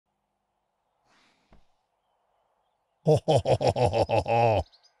Oh,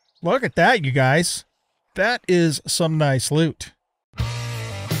 look at that, you guys. That is some nice loot.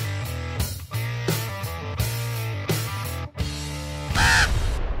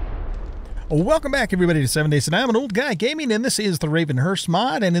 Welcome back, everybody, to 7 Days, and I'm an old guy gaming, and this is the Ravenhearst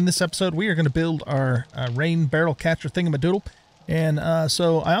mod, and in this episode, we are going to build our rain barrel catcher thingamadoodle. And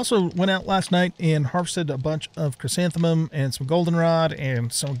so I also went out last night and harvested a bunch of chrysanthemum and some goldenrod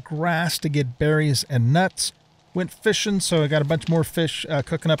and some grass to get berries and nuts. Went fishing, so I got a bunch more fish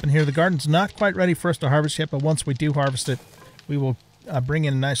cooking up in here. The garden's not quite ready for us to harvest yet, but once we do harvest it, we will bring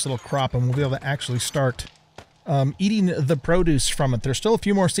in a nice little crop, and we'll be able to actually start eating the produce from it. There's still a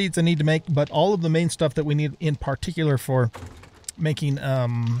few more seeds I need to make, but all of the main stuff that we need in particular for making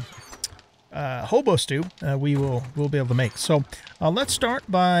hobo stew, we'll be able to make. So let's start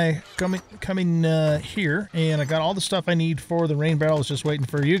by coming here, and I got all the stuff I need for the rain barrel. It's just waiting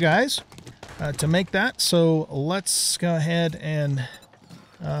for you guys to make that. So let's go ahead and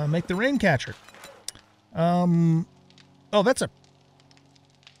make the rain catcher. Oh, that's a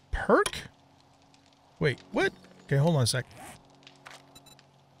perk? Wait, what? Okay, hold on a sec.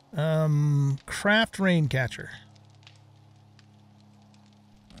 Craft rain catcher.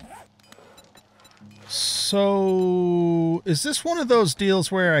 So, is this one of those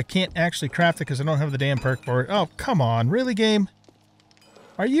deals where I can't actually craft it because I don't have the damn perk for it? Oh, come on. Really, game?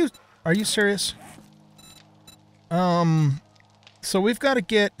 Are you serious? So we've got to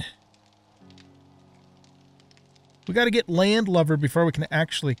get... We got to get Landlubber before we can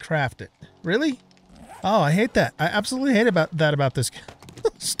actually craft it. Really? Oh, I hate that. I absolutely hate that about this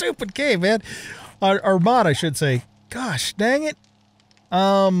stupid game, man. Or mod, I should say. Gosh, dang it.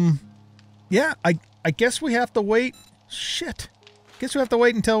 Yeah, I guess we have to wait. Shit. Guess we have to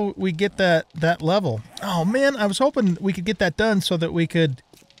wait until we get that level. Oh, man, I was hoping we could get that done so that we could,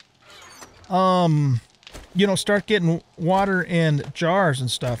 you know, start getting water and jars and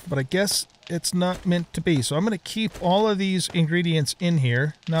stuff. But I guess it's not meant to be. So I'm going to keep all of these ingredients in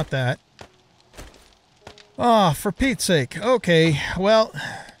here. Not that. Oh, for Pete's sake. Okay, well,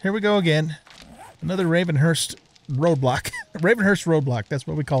 here we go again. Another Ravenhearst roadblock. Ravenhearst roadblock. That's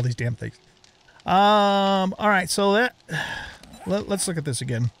what we call these damn things. All right, so let's look at this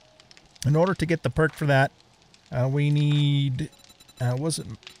again. In order to get the perk for that, we need, was it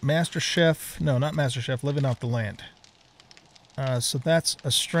Master Chef? No, not Master Chef, Living Off the Land. So that's a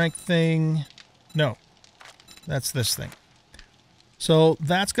strength thing. No, that's this thing. So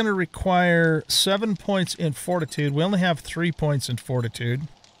that's going to require 7 points in Fortitude. We only have 3 points in Fortitude.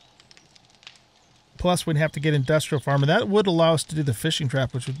 Plus, we'd have to get Industrial Farmer. That would allow us to do the fishing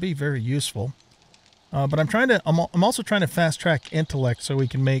trap, which would be very useful. But I'm also trying to fast track Intellect so we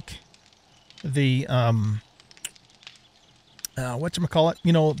can make the whatchamacallit,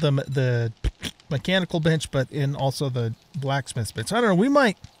 you know, the mechanical bench, but in also the blacksmith's bench. I don't know. We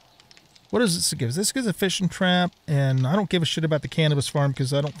might. What does this give? This gives a fishing trap, and I don't give a shit about the cannabis farm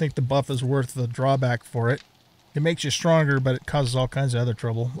because I don't think the buff is worth the drawback for it. It makes you stronger, but it causes all kinds of other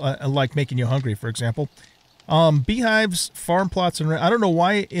trouble, like making you hungry, for example. Beehives, farm plots, and I don't know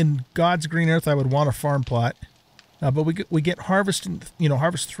why in God's green earth I would want a farm plot, but we get harvest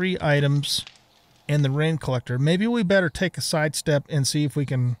 3 items and the rain collector. Maybe we better take a sidestep and see if we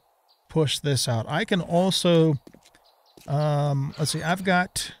can push this out. I can also, let's see, I've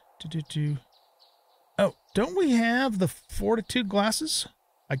got. Oh, don't we have the Fortitude glasses?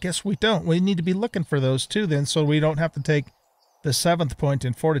 I guess we don't. We need to be looking for those too then, so we don't have to take the 7th point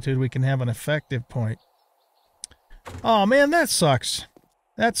in Fortitude. We can have an effective point. Oh, man, that sucks.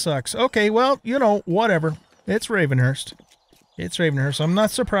 That sucks. Okay, well, you know, whatever. It's Ravenhearst. It's Ravenhearst. I'm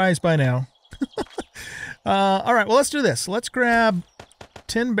not surprised by now. All right, well, let's do this. Let's grab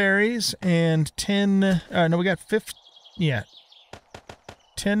 10 berries and 10... no, we got 50... Yeah.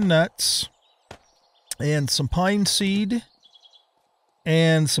 10 nuts and some pine seed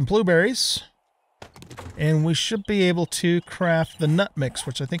and some blueberries, and we should be able to craft the nut mix,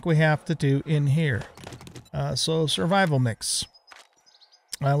 which I think we have to do in here. So survival mix,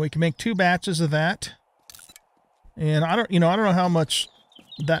 we can make 2 batches of that, and I don't know how much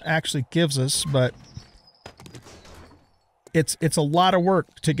that actually gives us, but it's a lot of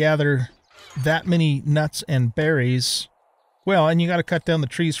work to gather that many nuts and berries. Well, and you got to cut down the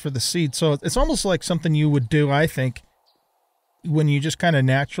trees for the seed. So it's almost like something you would do, I think, when you just kind of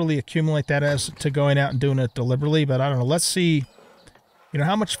naturally accumulate that as to going out and doing it deliberately. But I don't know. Let's see, you know,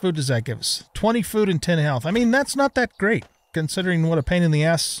 how much food does that give us? 20 food and 10 health. I mean, that's not that great considering what a pain in the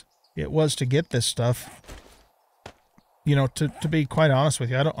ass it was to get this stuff. You know, to be quite honest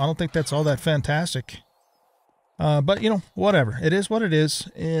with you, I don't think that's all that fantastic. But, you know, whatever. It is what it is,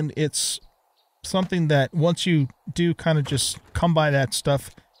 and it's something that once you do kind of just come by that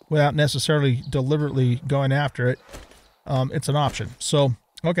stuff without necessarily deliberately going after it, it's an option. So,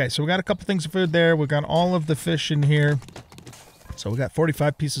 okay, so we got a couple things of food there. We got all of the fish in here. So we got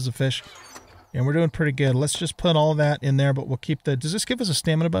 45 pieces of fish, and we're doing pretty good. Let's just put all that in there, but we'll keep the... Does this give us a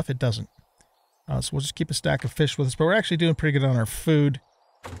stamina buff? It doesn't. So we'll just keep a stack of fish with us, but we're actually doing pretty good on our food.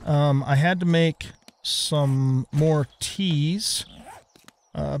 I had to make some more teas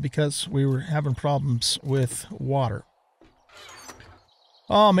because we were having problems with water.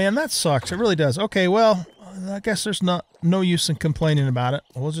 Oh man, that sucks. It really does. Okay, well, I guess there's no use in complaining about it.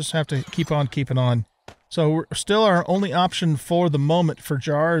 We'll just have to keep on keeping on. So we're still, our only option for the moment for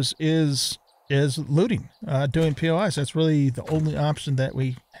jars is looting, doing POIs. That's really the only option that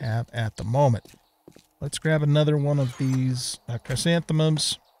we have at the moment. Let's grab another one of these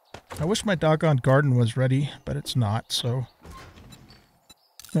chrysanthemums. I wish my doggone garden was ready, but it's not, so...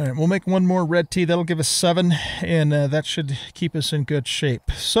 Alright, we'll make one more red tea. That'll give us 7, and that should keep us in good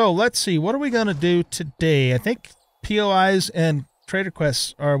shape. So, let's see. What are we going to do today? I think POIs and trader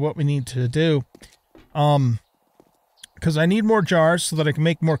quests are what we need to do. Because I need more jars so that I can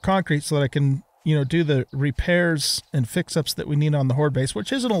make more concrete so that I can, you know, do the repairs and fix-ups that we need on the horde base,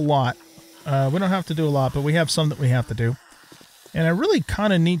 which isn't a lot. We don't have to do a lot, but we have some that we have to do. And I really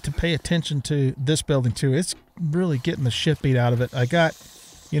kind of need to pay attention to this building, too. It's really getting the shit beat out of it. I got,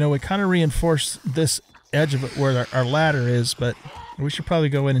 you know, we kind of reinforced this edge of it where our ladder is, but we should probably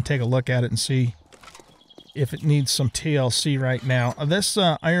go in and take a look at it and see if it needs some TLC right now. This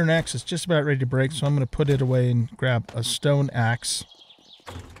iron axe is just about ready to break, so I'm going to put it away and grab a stone axe.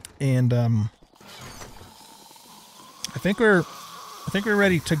 And I think we're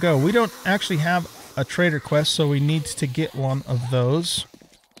ready to go. We don't actually have a trader quest, so we need to get one of those.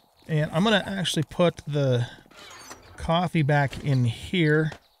 And I'm going to actually put the coffee back in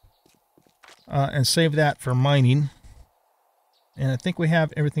here and save that for mining. And I think we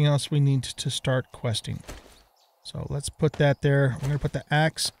have everything else we need to start questing. So let's put that there. We're going to put the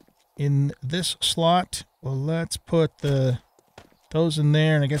axe in this slot. Well, let's put those in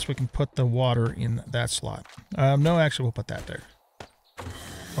there, and I guess we can put the water in that slot. No, actually, we'll put that there.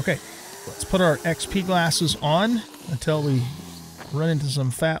 Okay, let's put our XP glasses on until we run into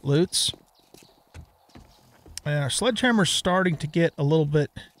some fat loots. And our sledgehammer's starting to get a little bit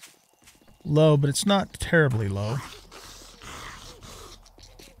low, but it's not terribly low.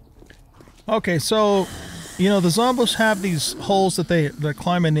 Okay, so, you know, the zombos have these holes that they're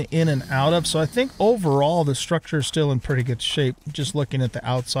climbing in and out of, so I think overall the structure is still in pretty good shape, just looking at the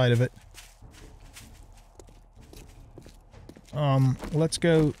outside of it. Let's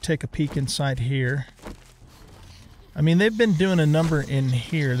go take a peek inside here. I mean, they've been doing a number in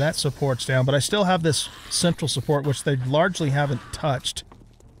here. That support's down, but I still have this central support, which they largely haven't touched.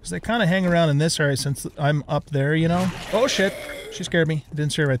 Because they kind of hang around in this area since I'm up there, you know? Oh, shit! She scared me. I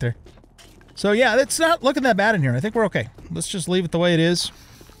didn't see her right there. So, yeah, it's not looking that bad in here. I think we're okay. Let's just leave it the way it is.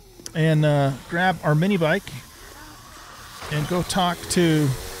 And grab our mini bike. And go talk to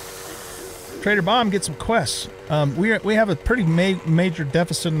Trader Bomb, get some quests. We have a pretty major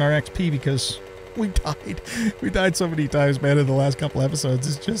deficit in our XP because we died. We died so many times, man, in the last couple episodes.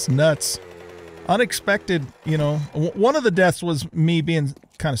 It's just nuts. Unexpected, you know. One of the deaths was me being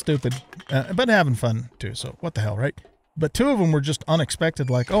kind of stupid, but having fun, too. So, what the hell, right? But 2 of them were just unexpected,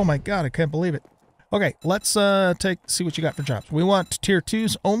 like, oh my god, I can't believe it. Okay, let's see what you got for jobs. We want tier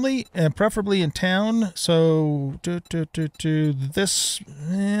 2s only, and preferably in town. So, this,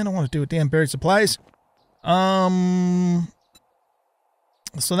 I don't want to do it. Damn, buried supplies.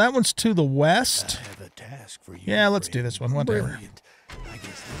 So that one's to the west. I have a task for you, yeah, let's do this one. Whatever. Brilliant. I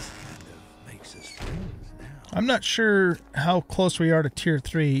guess this kind of makes us friends now. I'm not sure how close we are to tier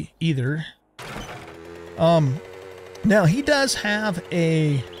 3 either. Now he does have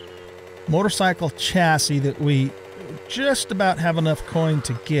a motorcycle chassis that we just about have enough coin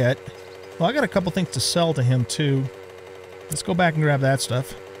to get. Well, I got a couple things to sell to him too. Let's go back and grab that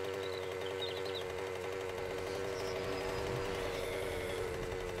stuff.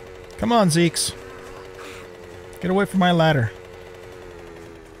 Come on, Zeeks. Get away from my ladder.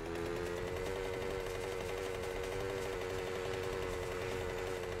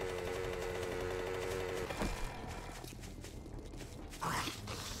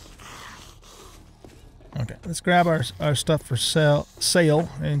 Okay, let's grab our stuff for sale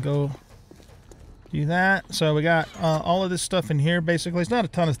and go do that. So we got all of this stuff in here, basically. It's not a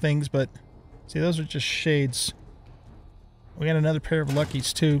ton of things, but see, those are just shades. We got another pair of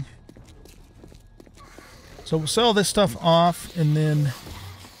Luckies, too. So we'll sell this stuff off and then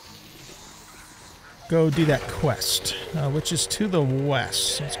go do that quest, which is to the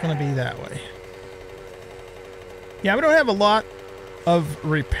west. So it's going to be that way. Yeah, we don't have a lot of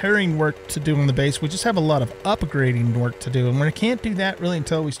repairing work to do on the base. We just have a lot of upgrading work to do, and we can't do that really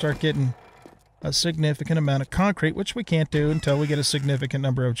until we start getting a significant amount of concrete, which we can't do until we get a significant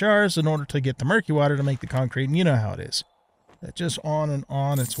number of jars in order to get the murky water to make the concrete, and you know how it is. It's just on and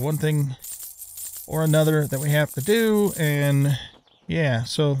on. It's one thing or another that we have to do, and yeah,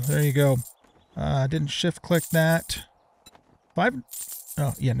 so there you go. I didn't shift click that.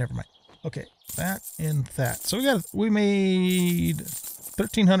 Oh, yeah, never mind. Okay, that and that. So we made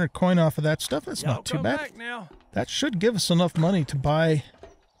 1,300 coin off of that stuff. That's not too bad. Back now. That should give us enough money to buy.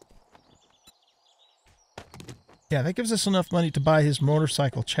 Yeah, that gives us enough money to buy his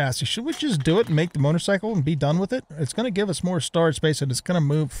motorcycle chassis. Should we just do it and make the motorcycle and be done with it? It's going to give us more storage space and it's going to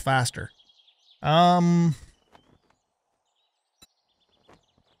move faster.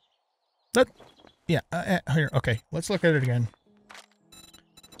 Here, okay, let's look at it again.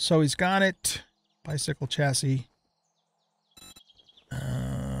 So he's got it. Bicycle chassis.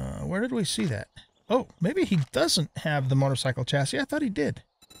 Where did we see that? Oh, maybe he doesn't have the motorcycle chassis. I thought he did.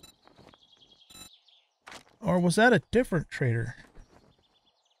 Or was that a different trader?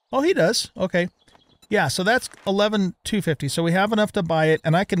 Oh, he does. Okay. Yeah, so that's 11,250. So we have enough to buy it,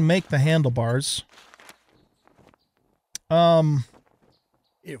 and I can make the handlebars.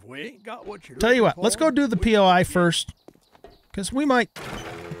 If we ain't got what you're Tell you what, looking let's for, go do the POI first. Because we might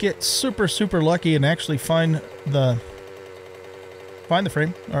get super, super lucky and actually find the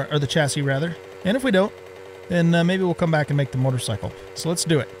frame, or the chassis, rather. And if we don't, then maybe we'll come back and make the motorcycle. So let's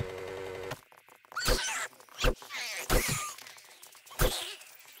do it.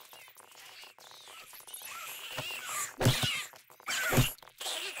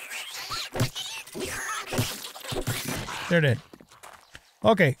 There it is.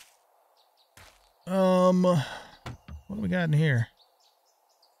 Okay. What do we got in here?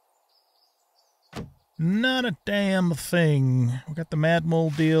 Not a damn thing. We got the Mad Mole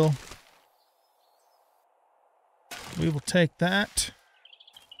deal. We will take that.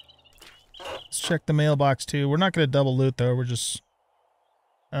 Let's check the mailbox too. We're not going to double loot though. We're just...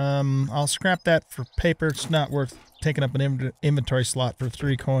 I'll scrap that for paper. It's not worth taking up an inventory slot for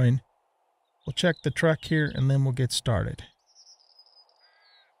 3 coin. We'll check the truck here and then we'll get started.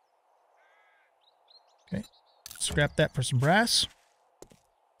 Okay. Scrap that for some brass.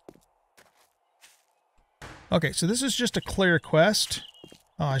 Okay, so this is just a clear quest.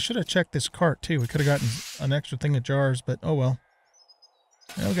 Oh, I should have checked this cart too. We could have gotten an extra thing of jars, but oh well.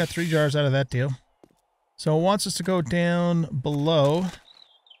 Well, we got 3 jars out of that deal. So it wants us to go down below.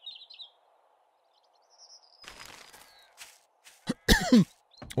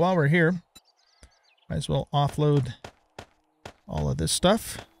 While we're here, might as well offload all of this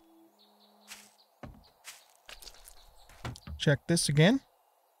stuff. Check this again.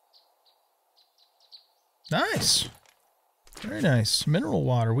 Nice. Very nice. Mineral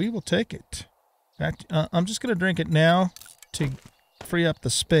water. We will take it. In fact, I'm just going to drink it now to free up the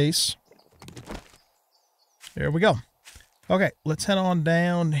space. There we go. Okay, let's head on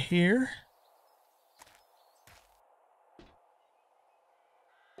down here.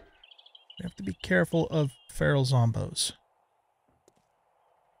 We have to be careful of feral zombos.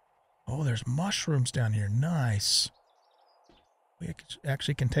 Oh, there's mushrooms down here. Nice. We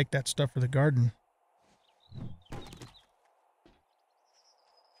actually can take that stuff for the garden.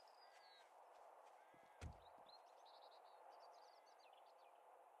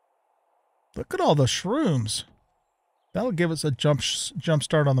 Look at all the shrooms. That'll give us a jump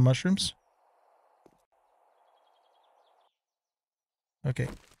start on the mushrooms. Okay.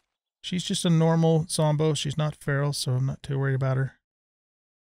 She's just a normal zombo. She's not feral, so I'm not too worried about her.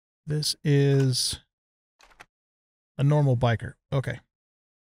 This is a normal biker. Okay.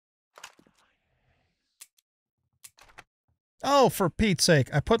 Oh, for Pete's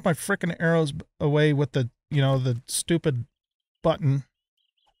sake. I put my frickin' arrows away with the, you know, the stupid button.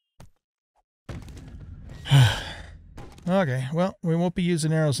 Okay, well, we won't be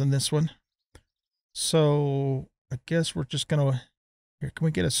using arrows in this one. So, I guess we're just gonna... Here, can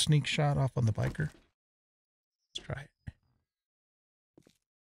we get a sneak shot off on the biker? Let's try it.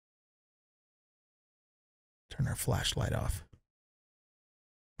 Turn our flashlight off.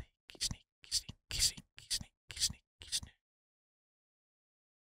 Sneaky, sneaky, sneaky, sneaky, sneaky, sneaky.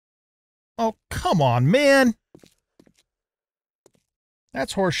 Oh, come on, man!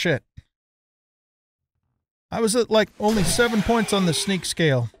 That's horse shit. I was at like only 7 points on the sneak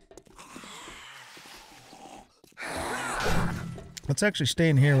scale. Let's actually stay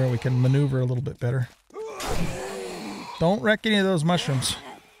in here where we can maneuver a little bit better. Don't wreck any of those mushrooms.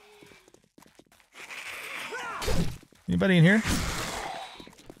 Anybody in here?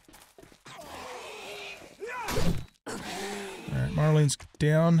 coins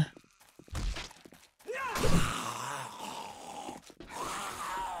down.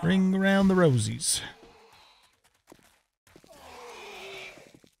 Ring around the rosies.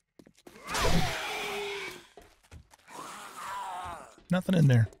 Nothing in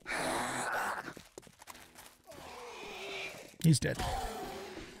there. He's dead.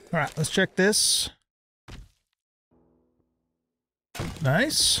 All right, let's check this.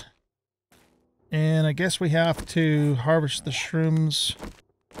 Nice. And I guess we have to harvest the shrooms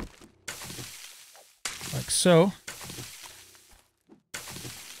like so.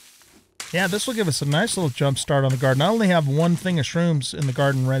 Yeah, this will give us a nice little jump start on the garden. I only have one thing of shrooms in the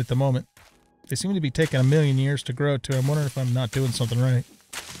garden right at the moment. They seem to be taking a million years to grow too. I'm wondering if I'm not doing something right.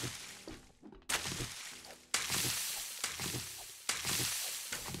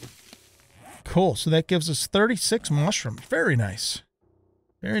 Cool, so that gives us 36 mushrooms. Very nice.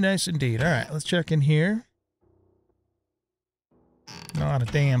 Very nice indeed. All right, let's check in here. Not a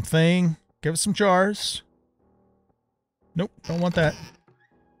damn thing. Give us some jars. Nope, don't want that.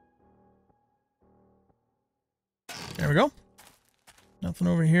 There we go. Nothing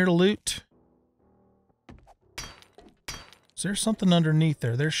over here to loot. Is there something underneath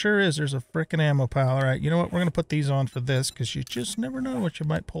there? There sure is. There's a frickin' ammo pile. All right, you know what? We're going to put these on for this because you just never know what you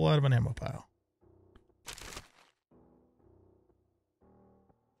might pull out of an ammo pile.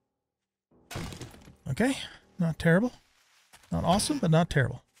 Okay, not terrible. Not awesome, but not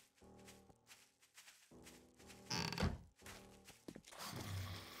terrible.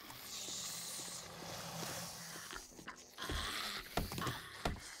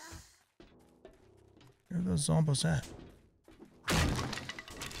 Where are those zombos at?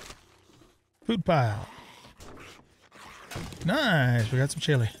 Food pile. Nice, we got some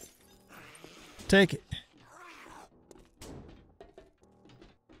chili. Take it.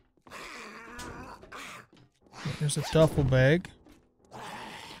 There's a duffel bag.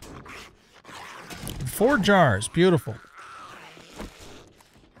 4 jars. Beautiful.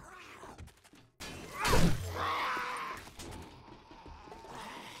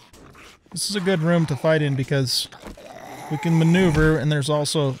 This is a good room to fight in because we can maneuver and there's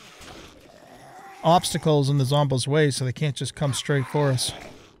also obstacles in the zombies' way so they can't just come straight for us.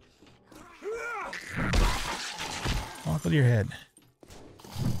 Off with your head.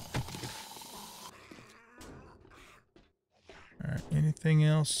 Alright, anything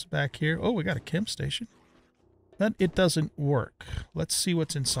else back here? Oh, we got a chem station. That it doesn't work. Let's see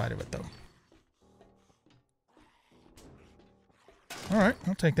what's inside of it, though. Alright,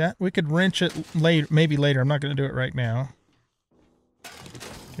 I'll take that. We could wrench it later, maybe later. I'm not going to do it right now.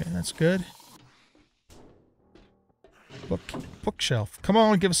 Okay, that's good. Bookshelf. Come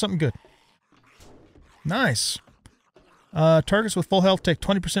on, give us something good. Nice. Targets with full health take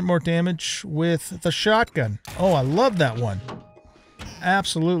 20% more damage with the shotgun. Oh, I love that one.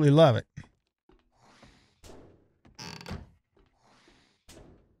 Absolutely love it.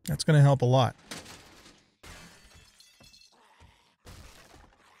 That's going to help a lot.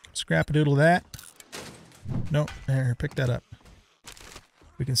 Scrap-a-doodle that. Nope, there, pick that up.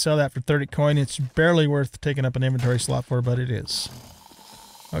 We can sell that for 30 coin. It's barely worth taking up an inventory slot for, but it is.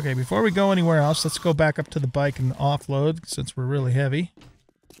 Okay, before we go anywhere else, let's go back up to the bike and offload, since we're really heavy.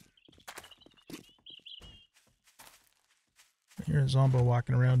 Here's a Zombo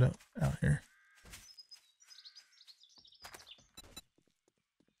walking around out here.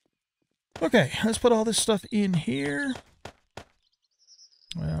 Okay, let's put all this stuff in here.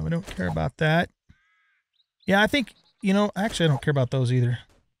 Well, we don't care about that. Yeah, I think, you know, actually I don't care about those either.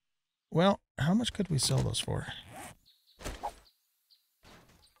 Well, how much could we sell those for?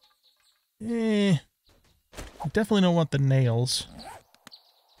 I definitely don't want the nails.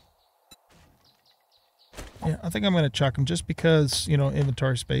 Yeah, I think I'm going to chuck them just because, you know,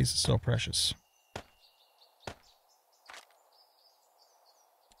 inventory space is so precious.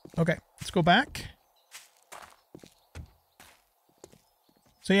 Okay, let's go back.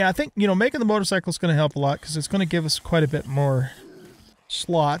 So yeah, I think, you know, making the motorcycle is going to help a lot because it's going to give us quite a bit more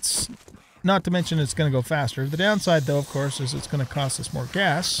slots. Not to mention it's going to go faster. The downside, though, of course, is it's going to cost us more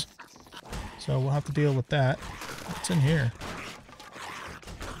gas. So we'll have to deal with that. What's in here?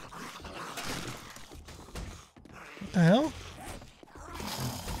 What the hell?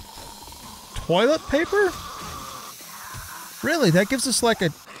 Toilet paper? Really? That gives us like a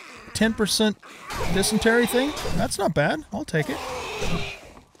 10% dysentery thing? That's not bad. I'll take it.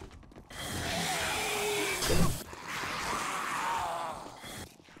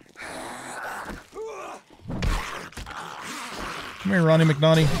 Come here, Ronnie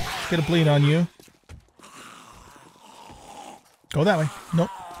McNaughty. Get a bleed on you. Go that way. Nope.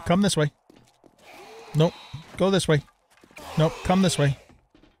 Come this way. Nope. Go this way. Nope, come this way.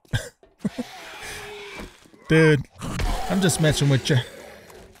 Dude, I'm just messing with you.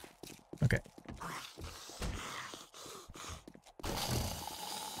 Okay.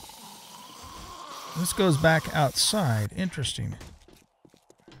 This goes back outside. Interesting.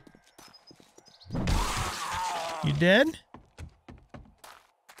 You dead?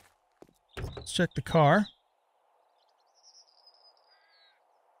 Let's check the car.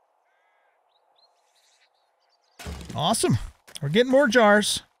 Awesome. We're getting more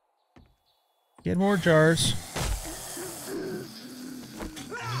jars. Get more jars.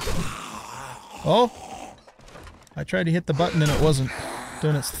 Oh! I tried to hit the button and it wasn't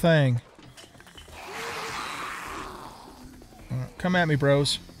doing its thing. Come at me,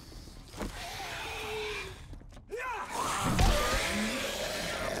 bros.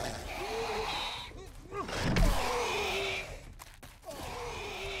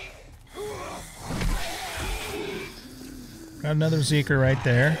 Got another Zeker right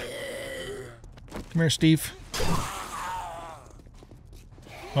there. Come here, Steve.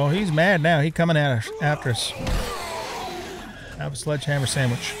 Oh, he's mad now. He's coming at us, after us. Have a sledgehammer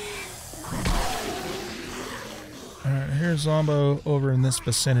sandwich. Alright, here's Zombo over in this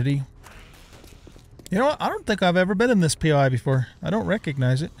vicinity. You know what? I don't think I've ever been in this POI before. I don't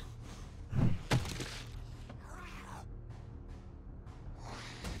recognize it.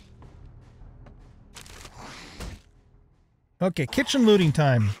 Okay, kitchen looting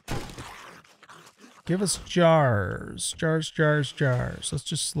time. Give us jars. Jars, jars, jars. Let's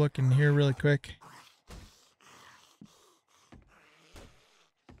just look in here really quick.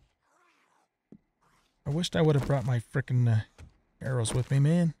 I wished I would have brought my frickin' arrows with me,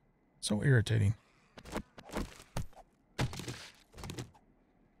 man. So irritating.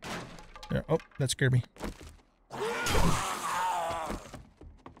 There. Oh, that scared me.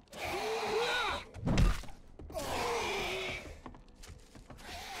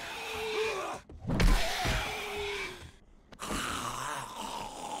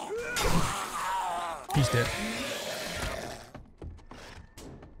 He's dead.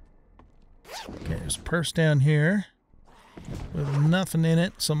 Okay, there's a purse down here with nothing in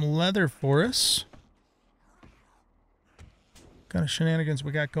it. Some leather for us. What kind of shenanigans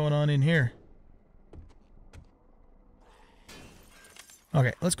we got going on in here?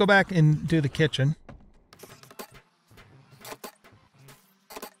 Okay, let's go back and do the kitchen.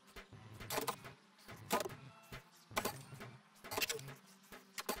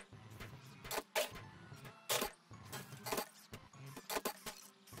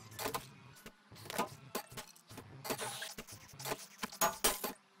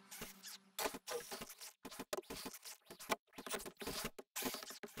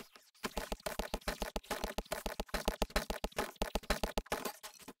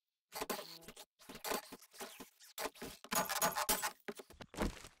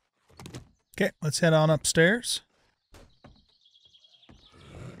 Okay, let's head on upstairs.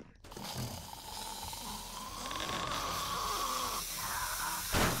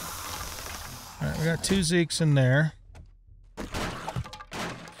 Alright, we got 2 Zeeks in there.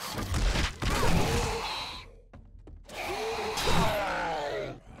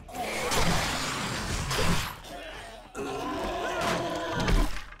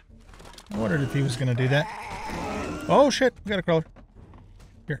 I wondered if he was going to do that. Oh shit, we got a crawler.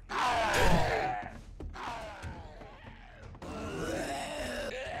 Here.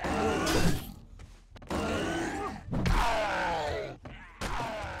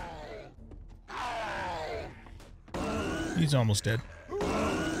 He's almost dead.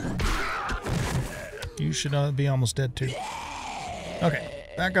 You should be almost dead too. Okay,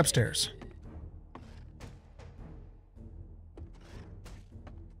 back upstairs.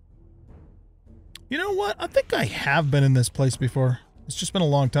 You know what? I think I have been in this place before. It's just been a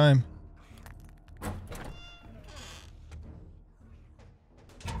long time. Okay,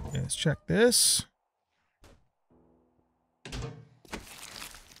 let's check this.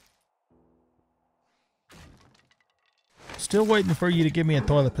 Still waiting for you to give me a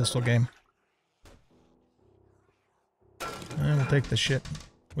toilet pistol game. And we'll take the shit.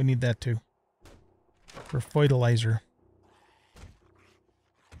 We need that too. For fertilizer.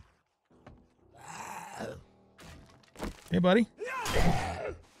 Hey, buddy.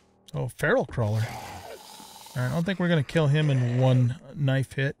 Oh, feral crawler. Alright, I don't think we're going to kill him in one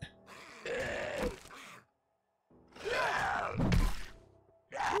knife hit.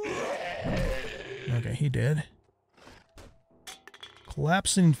 Okay, he did.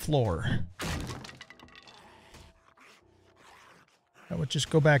 Collapsing floor. That would just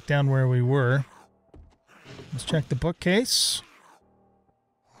go back down where we were. Let's check the bookcase.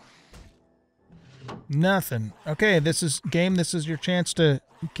 Nothing. Okay, this is game. This is your chance to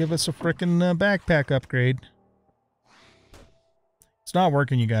give us a frickin' backpack upgrade. It's not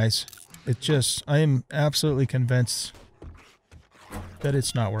working, you guys. It just, I am absolutely convinced that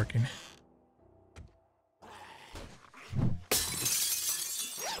it's not working.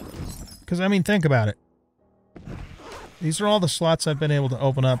 Because, I mean, think about it. These are all the slots I've been able to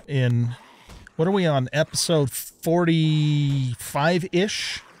open up in, what are we on, episode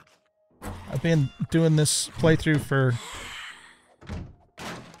 45-ish? I've been doing this playthrough for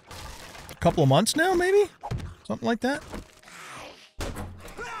a couple of months now, maybe? Something like that.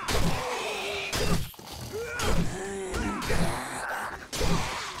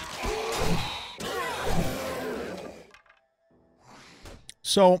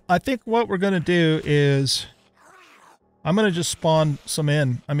 So I think what we're going to do is I'm going to just spawn some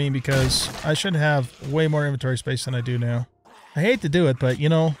in. I mean, because I should have way more inventory space than I do now. I hate to do it, but you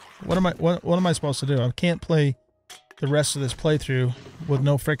know, what am I supposed to do? I can't play the rest of this playthrough with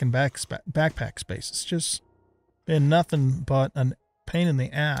no freaking backpack space. It's just been nothing but a pain in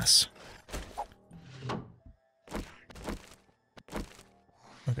the ass.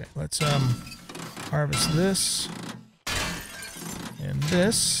 Okay, let's harvest this and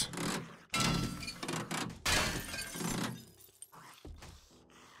this.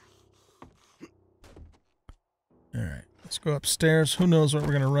 All right, let's go upstairs. Who knows what we're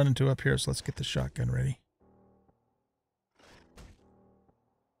going to run into up here, so let's get the shotgun ready.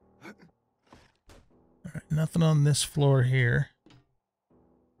 All right, nothing on this floor here.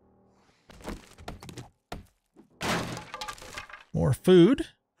 More food.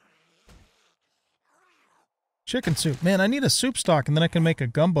 Chicken soup. Man, I need a soup stock, and then I can make a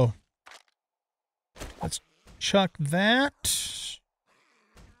gumbo. Let's chuck that.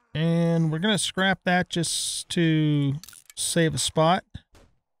 And we're going to scrap that just to save a spot.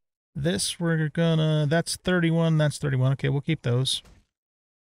 This, we're going to... That's 31, that's 31. Okay, we'll keep those.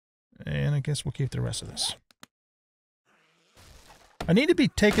 And I guess we'll keep the rest of this. I need to be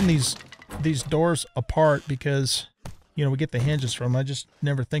taking these doors apart because, you know, we get the hinges from them. I just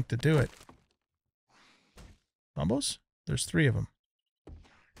never think to do it. Combos? There's 3 of them.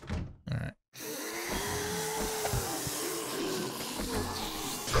 All right.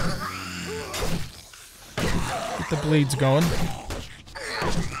 Get the bleeds going.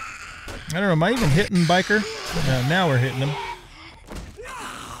 I don't know, am I even hitting Biker? No, now we're hitting him.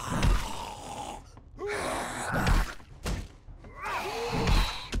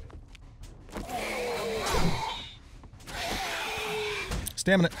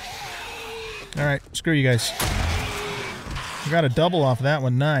 Stamina. Alright, screw you guys. We got a double off that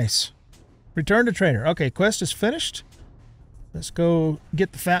one. Nice. Return to trader. Okay, quest is finished. Let's go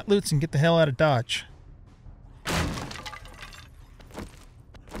get the Phat loots and get the hell out of Dodge.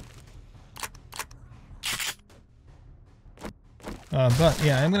 But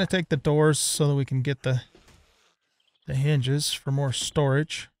yeah, I'm going to take the doors so that we can get the hinges for more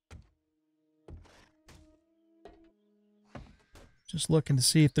storage. Just looking to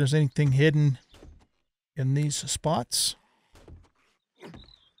see if there's anything hidden in these spots.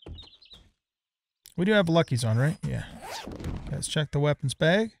 We do have Luckies on, right? Yeah. Okay, let's check the weapons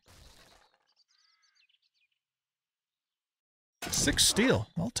bag. 6 steel.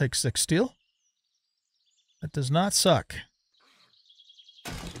 I'll take 6 steel. That does not suck.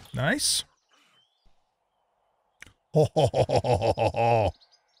 Nice. Ho, ho, ho, ho, ho, ho, ho.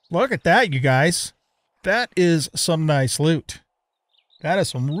 Look at that, you guys. That is some nice loot. That is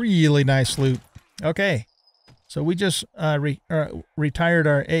some really nice loot. Okay. So we just retired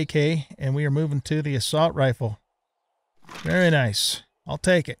our AK, and we are moving to the assault rifle. Very nice. I'll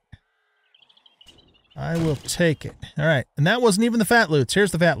take it. I will take it. All right. And that wasn't even the Phat loots.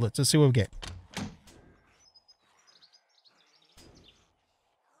 Here's the Phat loots. Let's see what we get.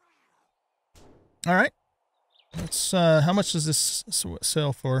 All right. Let's, how much does this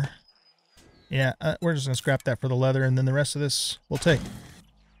sell for? Yeah, we're just going to scrap that for the leather, and then the rest of this we'll take.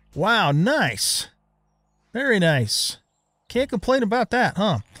 Wow, nice. Very nice. Can't complain about that,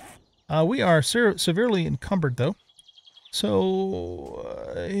 huh? We are severely encumbered, though. So,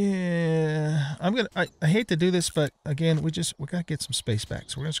 yeah, I hate to do this, but again, we got to get some space back.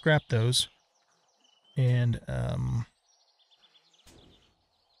 So we're going to scrap those. And, are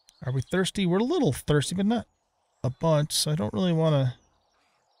we thirsty? We're a little thirsty, but not a bunch, so I don't really want to...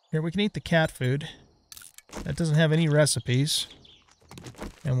 Here, we can eat the cat food. That doesn't have any recipes.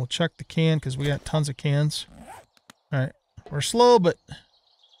 And we'll chuck the can because we got tons of cans. Alright, we're slow, but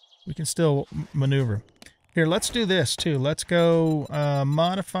we can still maneuver. Here, let's do this too. Let's go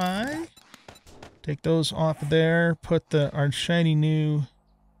modify. Take those off of there. Put our shiny new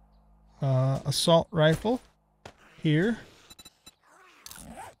assault rifle here.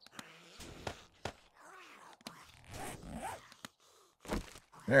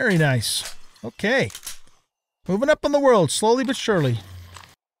 Very nice. Okay. Moving up in the world, slowly but surely.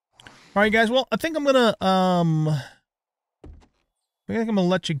 All right, guys. Well, I think I'm gonna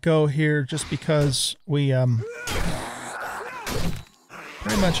let you go here just because we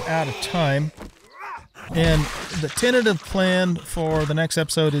pretty much out of time. And the tentative plan for the next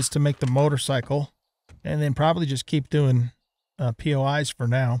episode is to make the motorcycle, and then probably just keep doing POIs for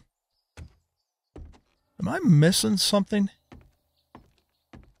now. Am I missing something?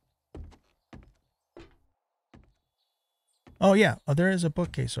 Oh, yeah. Oh, there is a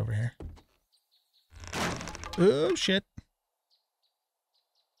bookcase over here. Oh, shit.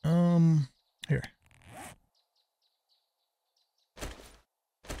 Here.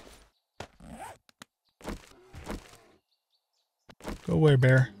 Go away,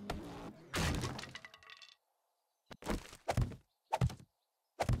 bear.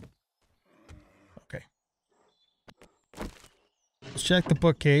 Okay. Let's check the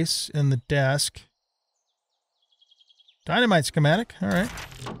bookcase and the desk. Dynamite schematic. All right.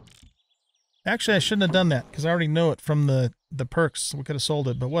 Actually, I shouldn't have done that because I already know it from the perks. We could have sold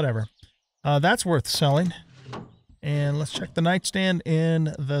it, but whatever. That's worth selling. And let's check the nightstand and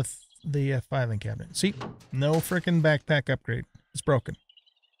the filing cabinet. See, no freaking backpack upgrade. It's broken.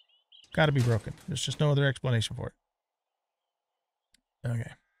 Got to be broken. There's just no other explanation for it.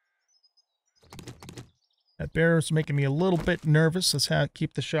 Okay. That bear is making me a little bit nervous. Let's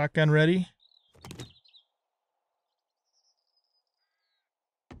keep the shotgun ready.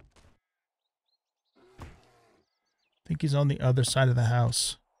 I think he's on the other side of the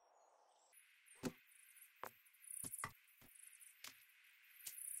house.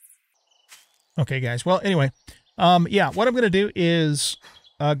 Okay, guys. Well, anyway, yeah, what I'm going to do is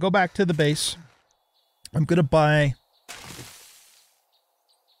go back to the base. I'm going to buy...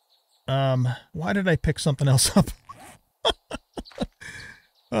 why did I pick something else up?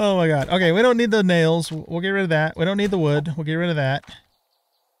 Oh, my God. Okay, we don't need the nails. We'll get rid of that. We don't need the wood. We'll get rid of that.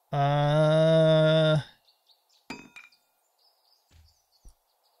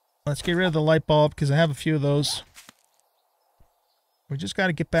 Let's get rid of the light bulb because I have a few of those. We just got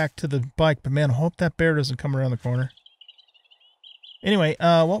to get back to the bike, but man, I hope that bear doesn't come around the corner. Anyway,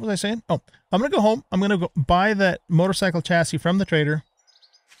 what was I saying? Oh, I'm going to go home. I'm going to go buy that motorcycle chassis from the trader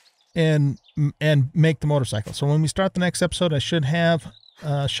and make the motorcycle. So when we start the next episode, I should have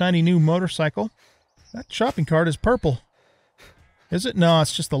a shiny new motorcycle. That shopping cart is purple. Is it? No,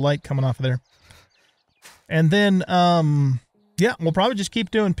 it's just the light coming off of there. And then, yeah, we'll probably just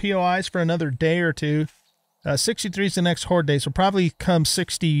keep doing POIs for another day or two. 63 is the next horde day, so probably come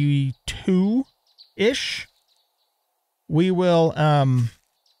 62-ish. We will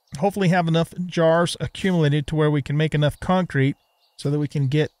hopefully have enough jars accumulated to where we can make enough concrete so that we can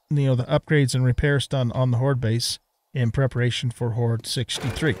get, you know, the upgrades and repairs done on the horde base in preparation for horde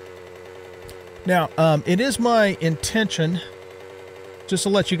 63. Now, it is my intention, just to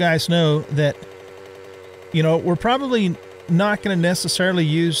let you guys know that, you know, we're probably not going to necessarily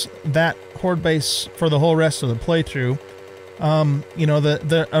use that horde base for the whole rest of the playthrough. You know,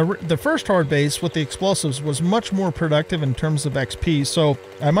 the first horde base with the explosives was much more productive in terms of XP, so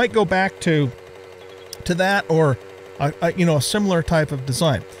I might go back to that or you know, a similar type of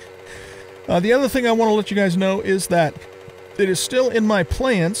design. The other thing I want to let you guys know is that it is still in my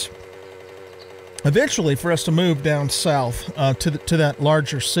plans eventually for us to move down south to that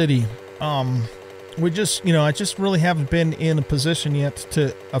larger city. We just, you know, I just really haven't been in a position yet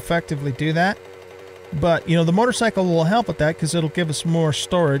to effectively do that. But, you know, the motorcycle will help with that because it'll give us more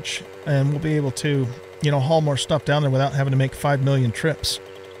storage and we'll be able to, you know, haul more stuff down there without having to make 5 million trips.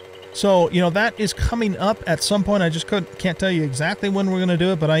 So, you know, that is coming up at some point. I just can't tell you exactly when we're going to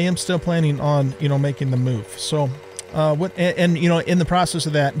do it, but I am still planning on, you know, making the move. So, you know, in the process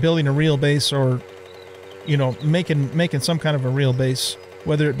of that, building a real base or, you know, making some kind of a real base,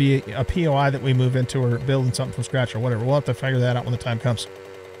 whether it be a POI that we move into or building something from scratch or whatever. We'll have to figure that out when the time comes.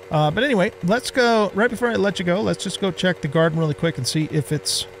 But anyway, let's go, right before I let you go, let's just go check the garden really quick and see if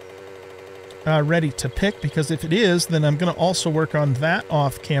it's ready to pick, because if it is, then I'm going to also work on that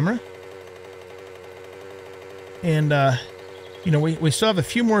off camera. And, you know, we still have a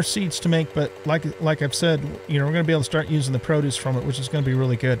few more seeds to make, but like I've said, you know, we're going to be able to start using the produce from it, which is going to be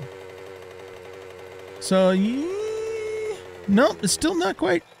really good. So, no, it's still not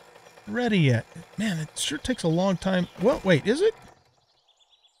quite ready yet. Man, it sure takes a long time. Well, wait, is it?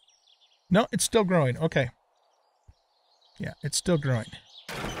 No, it's still growing. Okay. Yeah, it's still growing.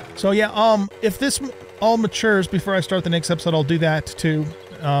 So yeah, if this all matures before I start the next episode, I'll do that too.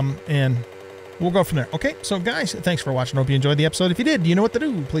 and we'll go from there. Okay, so guys, thanks for watching. Hope you enjoyed the episode. If you did, you know what to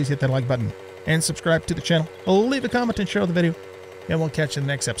do. Please hit that like button and subscribe to the channel. Leave a comment and share the video, and we'll catch you in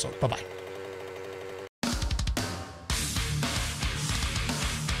the next episode. Bye-bye.